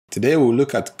Today we'll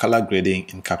look at color grading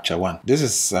in Capture One. This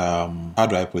is, how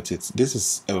do I put it? This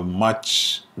is a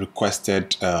much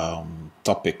requested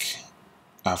topic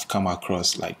I've come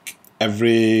across. Like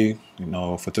every,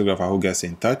 photographer who gets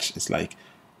in touch, it's like,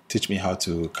 teach me how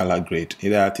to color grade.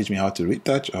 Either teach me how to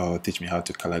retouch or teach me how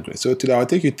to color grade. So today I'll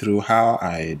take you through how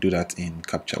I do that in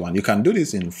Capture One. You can do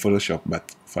this in Photoshop,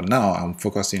 but for now I'm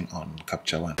focusing on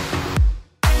Capture One.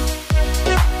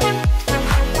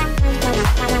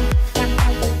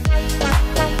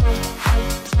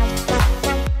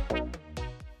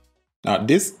 Now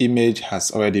this image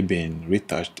has already been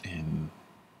retouched in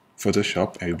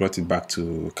Photoshop and we brought it back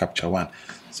to Capture One.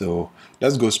 So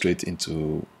let's go straight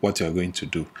into what you're going to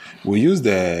do. We'll use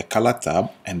the color tab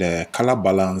and the color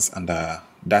balance under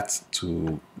that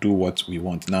to do what we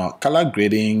want. Now color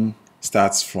grading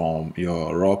starts from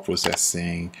your raw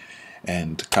processing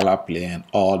and color play and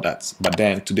all that. But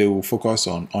then today we'll focus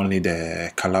on only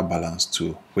the color balance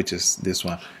tool, which is this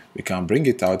one. We can bring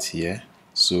it out here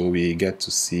so we get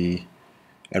to see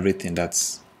everything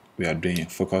that we are doing,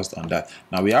 focused on that.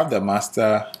 Now we have the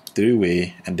master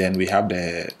three-way and then we have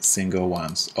the single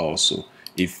ones also.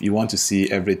 If you want to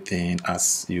see everything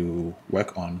as you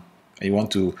work on, you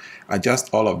want to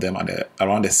adjust all of them at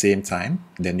around the same time,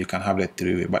 then you can have the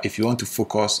three-way. But if you want to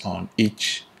focus on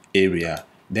each area,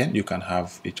 then you can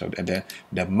have each of them. And then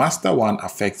the master one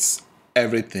affects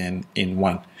everything in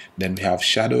one. Then we have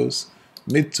shadows,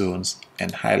 midtones,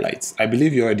 and highlights. I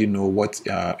believe you already know what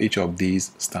each of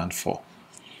these stand for.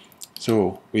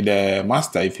 So with the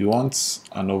master, if you want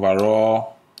an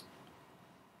overall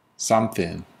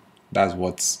something, that's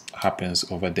what happens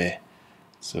over there.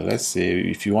 So let's say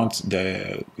if you want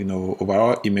the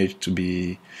overall image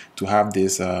to have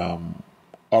this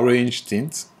orange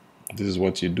tint, this is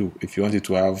what you do. If you want it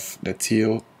to have the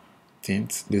teal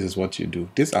tint, this is what you do.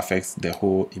 This affects the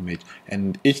whole image,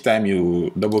 and each time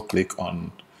you double click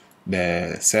on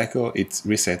the circle, it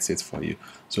resets it for you.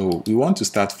 So we want to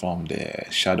start from the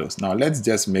shadows. Now let's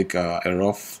just make a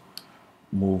rough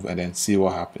move and then see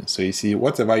what happens. So you see,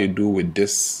 whatever you do with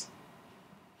this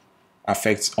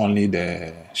affects only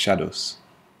the shadows.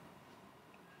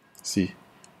 See,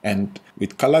 and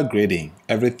with color grading,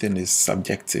 everything is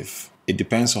subjective. It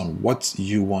depends on what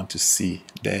you want to see,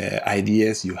 the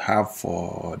ideas you have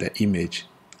for the image.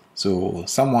 So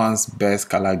someone's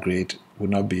best color grade would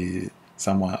not be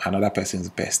another person's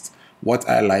best. What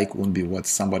I like won't be what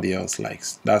somebody else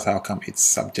likes. That's how come it's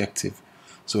subjective.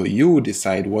 So you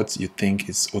decide what you think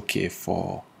is okay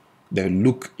for the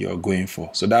look you're going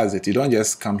for. So that's it. You don't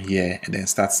just come here and then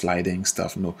start sliding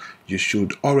stuff. No, you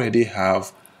should already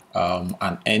have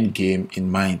an end game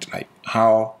in mind, like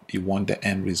how you want the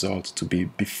end result to be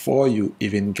before you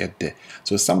even get there.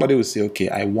 So somebody will say, okay,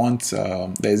 I want,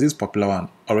 there's this popular one,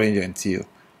 orange and teal.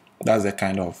 That's the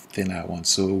kind of thing I want.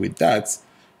 So with that,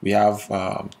 we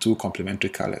have two complementary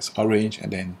colors, orange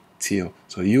and then teal.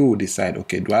 So you will decide,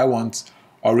 okay, do I want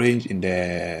orange in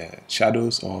the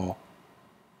shadows or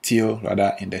teal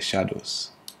rather in the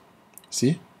shadows?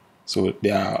 See? So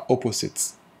they are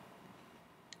opposites.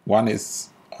 One is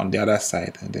on the other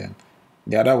side and then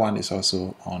the other one is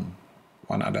also on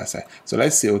one other side. So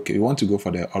let's say, okay, we want to go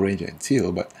for the orange and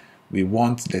teal, but we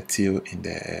want the teal in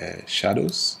the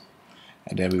shadows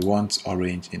and then we want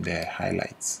orange in the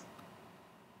highlights.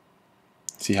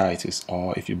 See how it is?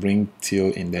 Or if you bring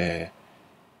teal in the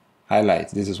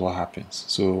highlights, this is what happens.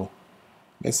 So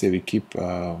let's say we keep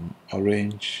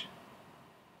orange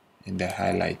in the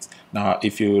highlights. Now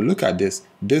if you look at this,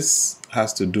 this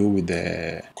has to do with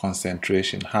the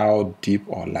concentration, how deep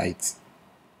or light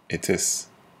it is.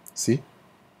 See?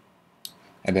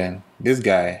 And then this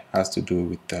guy has to do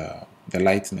with the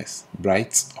lightness,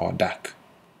 bright or dark.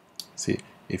 See,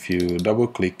 if you double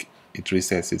click, it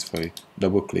resets it for you.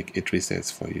 Double click, it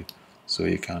resets for you. So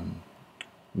you can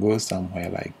go somewhere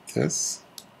like this.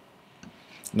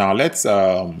 Now let's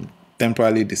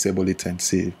temporarily disable it and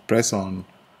see. Press on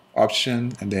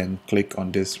option and then click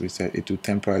on this reset. It will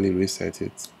temporarily reset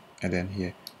it. And then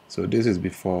here. So this is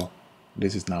before,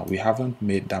 this is now. We haven't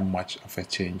made that much of a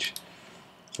change.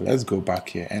 So let's go back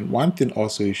here. And one thing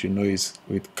also you should know is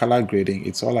with color grading,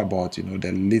 it's all about,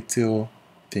 the little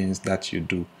things that you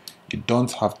do. You don't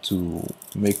have to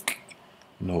make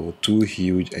too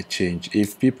huge a change.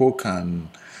 If people can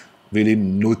really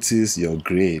notice your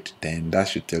grade, then that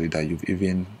should tell you that you've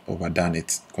even overdone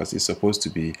it, because it's supposed to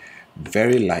be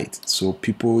very light, so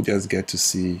people just get to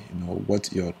see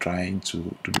what you're trying to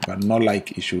do, but not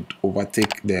like it should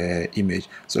overtake the image.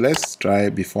 So let's try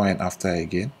before and after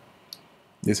again.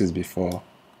 This is before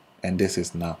and this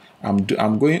is now.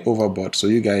 I'm going overboard so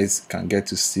you guys can get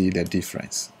to see the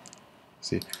difference.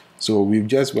 See, So we've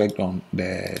just worked on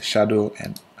the shadow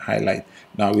and highlight.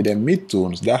 Now with the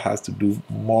mid-tones, that has to do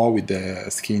more with the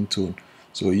skin tone.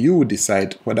 So you will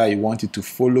decide whether you want it to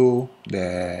follow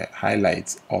the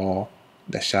highlights or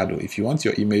the shadow. If you want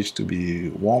your image to be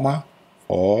warmer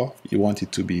or you want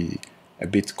it to be a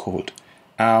bit cold.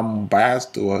 I'm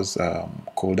biased towards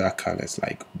colder colors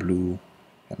like blue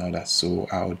and all that. So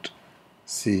I would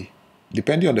see,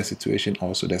 depending on the situation,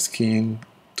 also the skin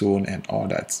tone and all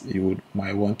that,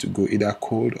 might want to go either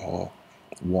cold or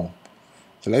warm.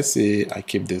 So let's say I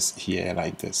keep this here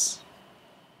like this.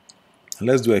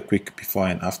 Let's do a quick before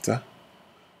and after.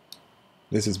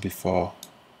 This is before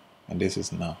and this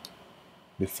is now.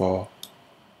 Before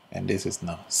and this is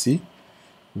now. See,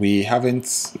 we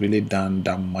haven't really done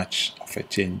that much of a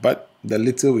change, but the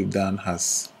little we've done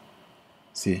has,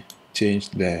 see,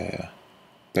 changed the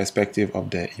perspective of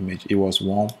the image. It was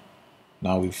warm,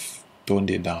 now we've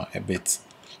toned it down a bit.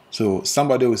 So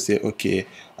somebody will say, okay,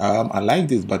 I like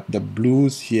this, but the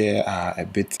blues here are a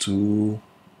bit too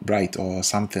bright or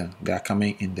something. They are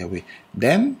coming in the way.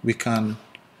 Then we can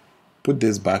put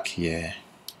this back here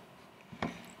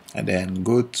and then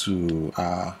go to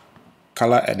our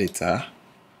color editor.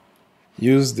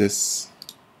 Use this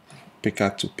picker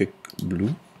to pick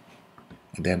blue.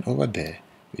 And then over there,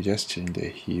 we just change the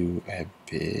hue a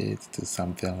bit to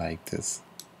something like this.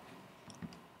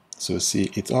 So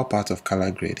see, it's all part of color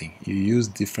grading. You use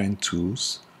different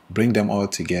tools, bring them all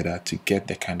together to get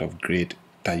the kind of grade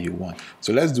that you want.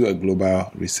 So let's do a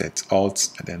global reset.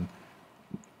 Alt and then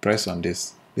press on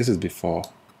this. This is before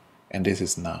and this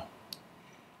is now.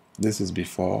 This is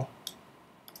before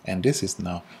and this is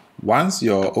now. Once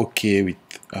you're okay with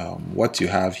what you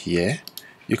have here,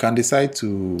 you can decide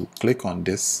to click on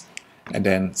this and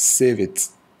then save it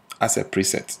as a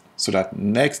preset, so that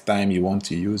next time you want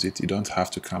to use it, you don't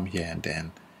have to come here and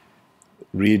then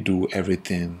redo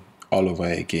everything all over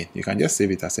again. You can just save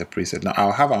it as a preset. Now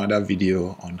I'll have another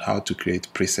video on how to create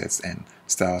presets and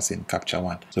styles in Capture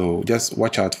One, so just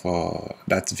watch out for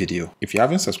that video. If you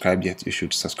haven't subscribed yet, you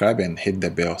should subscribe and hit the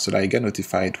bell so that you get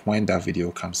notified when that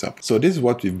video comes up. So this is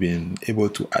what we've been able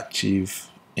to achieve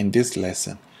in this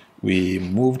lesson. We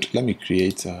moved, let me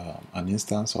create an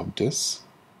instance of this.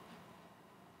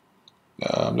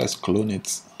 Let's clone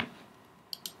it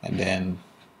and then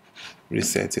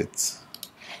reset it.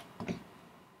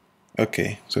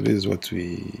 Okay, so this is what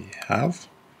we have.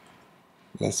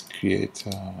 Let's create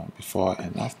before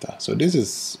and after. So this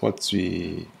is what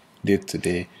we did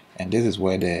today, and this is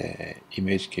where the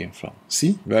image came from.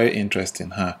 See, very interesting,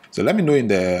 huh? So let me know in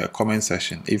the comment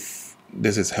section if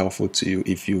this is helpful to you,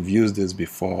 if you've used this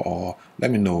before, or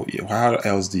let me know how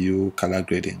else do you color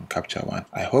grade in Capture One.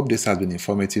 I hope this has been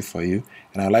informative for you,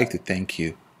 and I'd like to thank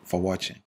you for watching.